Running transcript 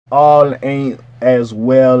all ain't as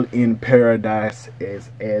well in paradise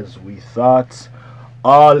as we thought.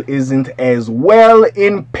 All isn't as well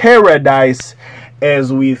in paradise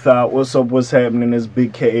as we thought. What's up? What's happening? It's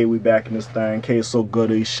Big K.A. We back in this thing. K so good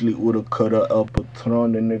he sleep with a cutter up a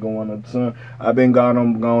ton. The nigga want a ton. I've been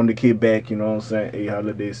gone to kid back, you know what I'm saying? A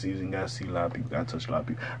holiday season, gotta see a lot of people, gotta touch a lot of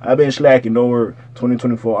people. I've been slacking, don't worry.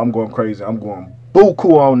 2024, I'm going crazy. I'm going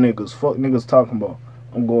buku on niggas. Fuck niggas talking about.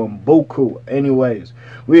 I'm going buku. Anyways,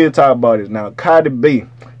 we here to talk about it now. Cardi B,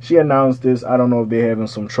 she announced this. I don't know if they're having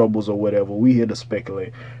some troubles or whatever. We here to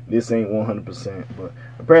speculate. This ain't 100%, but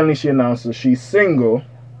apparently she announced that she's single.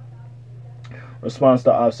 Response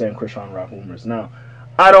to Offset and Chrisean Rock rumors. Now,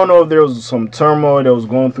 I don't know if there was some turmoil that was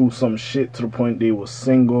going through some shit to the point they was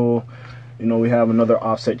single. You know, we have another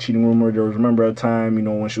Offset cheating rumor. There was, remember a time, you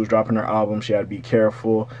know, when she was dropping her album, she had to be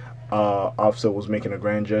careful. Offset was making a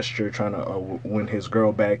grand gesture trying to win his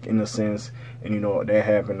girl back in a sense, and you know that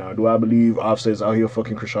happened. Now, do I believe Offset's out here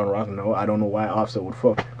fucking Chrisean Rock? No, I don't know why Offset would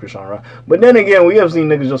fuck Chrisean Rock. But then again, we have seen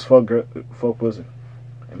niggas just fuck pussy.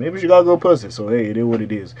 And maybe she gotta go pussy, so hey, it is what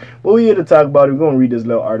it is. But we here to talk about it. We're gonna read this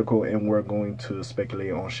little article and we're going to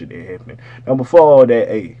speculate on shit that happened. Now before all that,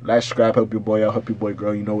 hey, like, subscribe, help your boy out, help your boy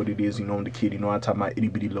grow. You know what it is, you know I'm the kid, you know I talk my itty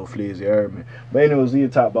bitty little flares, you heard me. But anyways, we here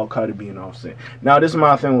to talk about Cardi B and Offset. Now this is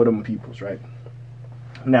my thing with them peoples, right?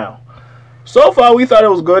 Now, so far we thought it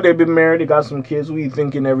was good. They've been married, they got some kids. We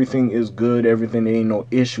thinking everything is good, everything, there ain't no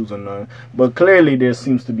issues or none. But clearly there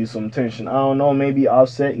seems to be some tension. I don't know, maybe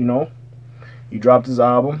Offset, you know, he dropped his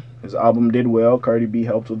album. His album did well. Cardi B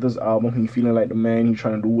helped with this album. He feeling like the man. He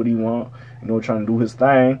trying to do what he want. You know, trying to do his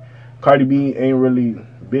thing. Cardi B ain't really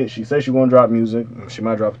bitch. She said she gonna drop music. She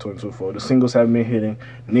might drop it 2024. The singles haven't been hitting.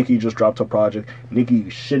 Nicki just dropped her project. Nicki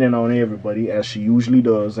shitting on everybody as she usually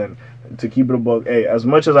does. And to keep it a buck, hey, as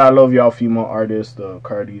much as I love y'all female artists, the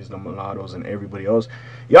Cardis, the Mulattoes, and everybody else,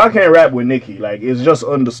 y'all can't rap with Nicki. Like, it's just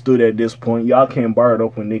understood at this point. Y'all can't bar it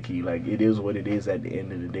up with Nicki. Like, it is what it is at the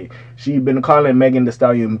end of the day. She been calling Megan Thee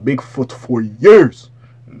Stallion Bigfoot for years.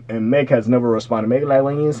 And Meg has never responded. Meg like,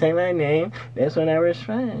 when you say my name, that's when I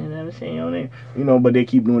respond. And I'm saying your name. You know, but they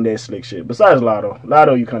keep doing that slick shit. Besides Lotto.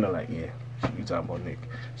 Lotto, you kind of like, yeah, you talking about Nick.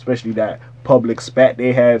 Especially that public spat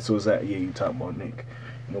they had. So it's like, yeah, you talking about Nick.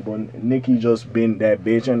 You know, but Nicki just been that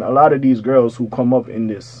bitch. And a lot of these girls who come up in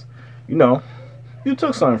this, you know, you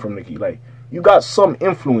took something from Nicki. Like, you got some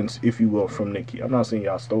influence, if you will, from Nicki. I'm not saying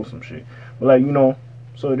y'all stole some shit. But, like, you know,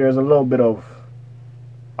 so there's a little bit of,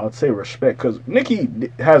 I'd say, respect. Because Nicki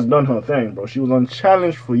has done her thing, bro. She was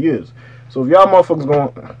unchallenged for years. So if y'all motherfuckers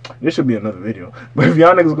going, this should be another video. But if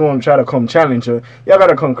y'all niggas going to try to come challenge her, y'all got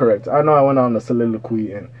to come correct. I know I went on the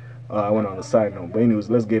soliloquy and I went on the side note. But anyways,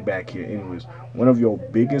 let's get back here. Anyways, one of your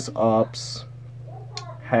biggest ops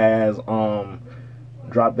has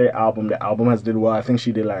dropped their album. The album has did well. I think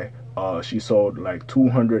she did like she sold like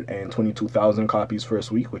 222,000 copies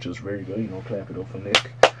first week, which is very good. You know, clap it up for Nick.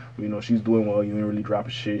 You know, she's doing well. You ain't really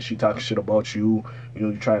dropping shit. She talking shit about you. You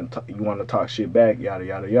know, you want to talk shit back. Yada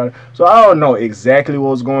yada yada. So I don't know exactly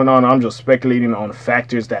what's going on. I'm just speculating on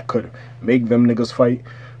factors that could make them niggas fight.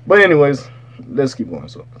 But anyways, let's keep going.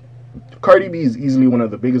 So Cardi B is easily one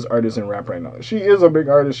of the biggest artists in rap right now. She is a big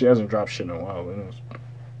artist. She hasn't dropped shit in a while.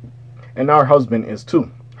 And now her husband is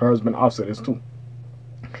too. Her husband Offset is too.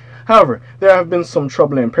 However, there have been some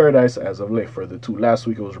trouble in paradise as of late for the two. Last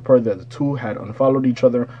week it was reported that the two had unfollowed each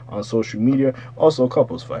other on social media. Also,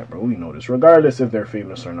 couples fight, bro. We know this. Regardless if they're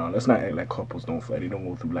famous or not. Let's not act like couples don't fight. They don't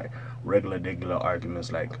go through like regular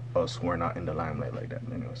arguments like us who are not in the limelight like that.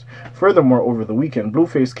 Anyways. Furthermore, over the weekend,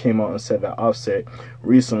 Blueface came out and said that Offset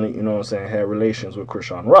recently, you know what I'm saying, had relations with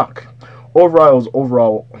Chrisean Rock. Overall,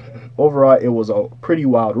 it was a pretty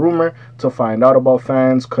wild rumor to find out about.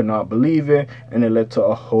 Fans could not believe it, and it led to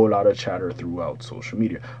a whole lot of chatter throughout social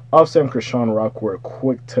media. Offset and Chrisean Rock were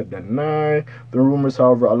quick to deny the rumors.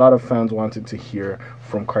 However, a lot of fans wanted to hear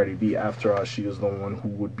from Cardi B. After all, she is the one who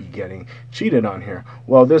would be getting cheated on here.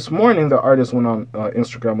 Well, this morning, the artist went on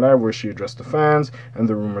Instagram Live where she addressed the fans and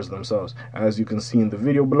the rumors themselves. As you can see in the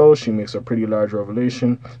video below, she makes a pretty large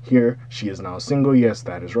revelation here. She is now single. Yes,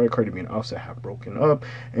 that is right. Cardi B and Offset have broken up,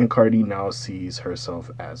 and Cardi now sees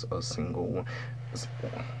herself as a single one.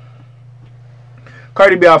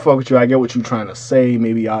 Cardi B, I fuck with you. I get what you trying to say.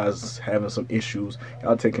 Maybe y'all is having some issues.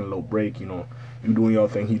 Y'all taking a little break, you know. You doing your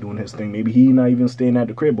thing, he doing his thing. Maybe he not even staying at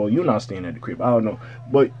the crib, or you not staying at the crib. I don't know.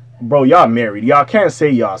 But, bro, y'all married. Y'all can't say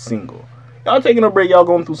y'all single. Y'all taking a break. Y'all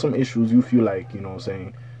going through some issues. You feel like, you know what I'm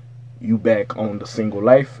saying, you back on the single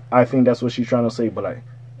life. I think that's what she's trying to say. But, like,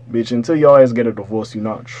 bitch, until y'all ass get a divorce, you're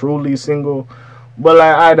not truly single. But,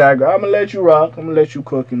 like, I digress. I'm going to let you rock. I'm going to let you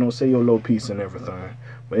cook, you know, say your little piece and everything.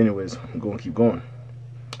 But, anyways, I'm going to keep going.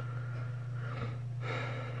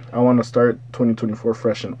 I want to start 2024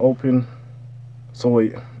 fresh and open. So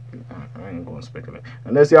wait, I ain't gonna speculate.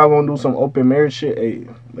 Unless y'all gonna do some open marriage shit. Hey,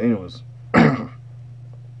 anyways.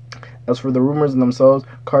 As for the rumors themselves,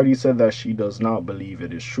 Cardi said that she does not believe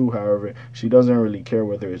it is true. However, she doesn't really care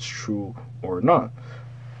whether it's true or not.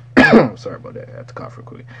 Sorry about that. I had to cough real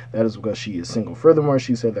quick. That is because she is single. Furthermore,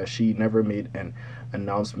 she said that she never made an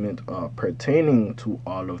announcement pertaining to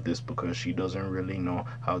all of this because she doesn't really know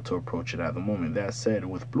how to approach it at the moment. That said,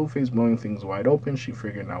 with Blueface blowing things wide open, she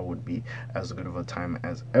figured now would be as good of a time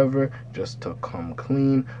as ever just to come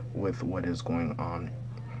clean with what is going on.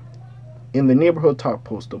 In the neighborhood talk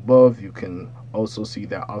post above, you can also see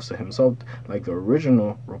that Offset himself, like the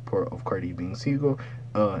original report of Cardi being single,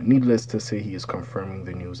 needless to say, he is confirming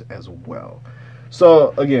the news as well.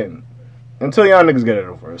 So again, until y'all niggas get it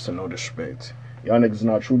over, so no disrespect, y'all niggas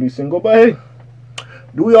not truly single, but hey,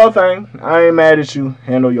 do your thing. I ain't mad at you.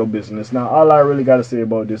 Handle your business. Now, all I really gotta say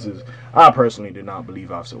about this is, I personally did not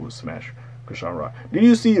believe Offset would smash Krishan Rock. Did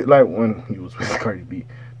you see, like, when he was with Cardi B?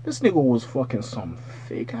 This nigga was fucking some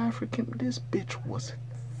fake African. This bitch was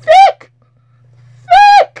thick!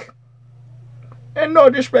 Thick! And no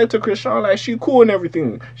disrespect to Krishan, like, she cool and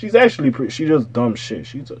everything. She's actually pretty. She just dumb shit.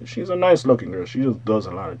 She's a nice looking girl. She just does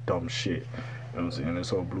a lot of dumb shit. You know what I'm saying? This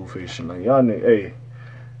whole Blueface shit. Like, y'all niggas, hey,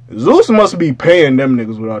 Zeus must be paying them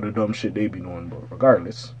niggas with all the dumb shit they be doing, but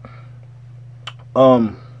regardless.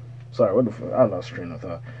 Sorry, what the fuck? I lost train of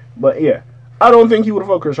thought. But yeah. I don't think he would have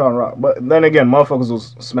fucked Krishan Rock. But then again, motherfuckers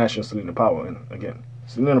was smashing Selena Powell. And again,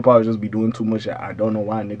 Selena Powell just be doing too much. I don't know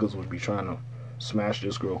why niggas would be trying to smash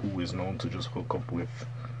this girl who is known to just hook up with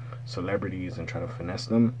celebrities and try to finesse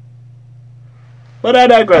them. But I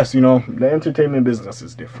digress, you know. The entertainment business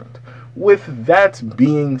is different. With that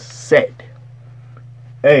being said,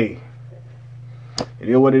 hey, it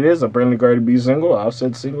is what it is. Apparently Cardi B single. I've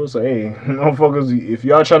said single. So hey, motherfuckers, if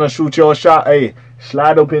y'all trying to shoot your shot, hey,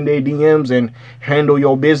 slide up in their DMs and handle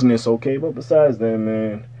your business, okay? But besides that,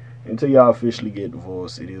 man, until y'all officially get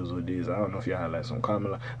divorced, it is what it is. I don't know if y'all had like some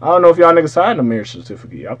comment. I don't know if y'all niggas signed a marriage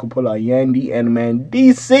certificate. Y'all could pull out Yandy and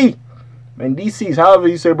Mandisi. Mandisi's, however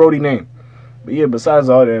you say Brody name. But yeah, besides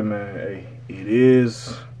all that, man, hey, it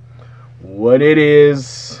is what it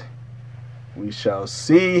is. We shall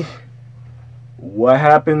see what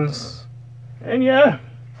happens. And yeah,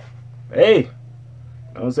 hey, you know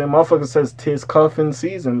what I'm saying? Motherfucker says tis Cuffin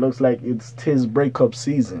season. Looks like it's tis breakup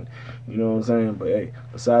season. You know what I'm saying? But hey,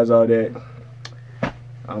 besides all that,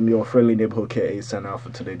 I'm your friendly neighborhood K.A. signing out for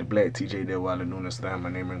today. The Black TJ there while the noon stand. My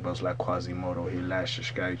name rings bells like Quasimodo. He lash the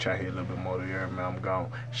sky. Try to hear a little bit more to hear, man. I'm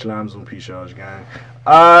gone. Slimes on peace, y'all, gang.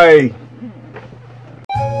 Aye.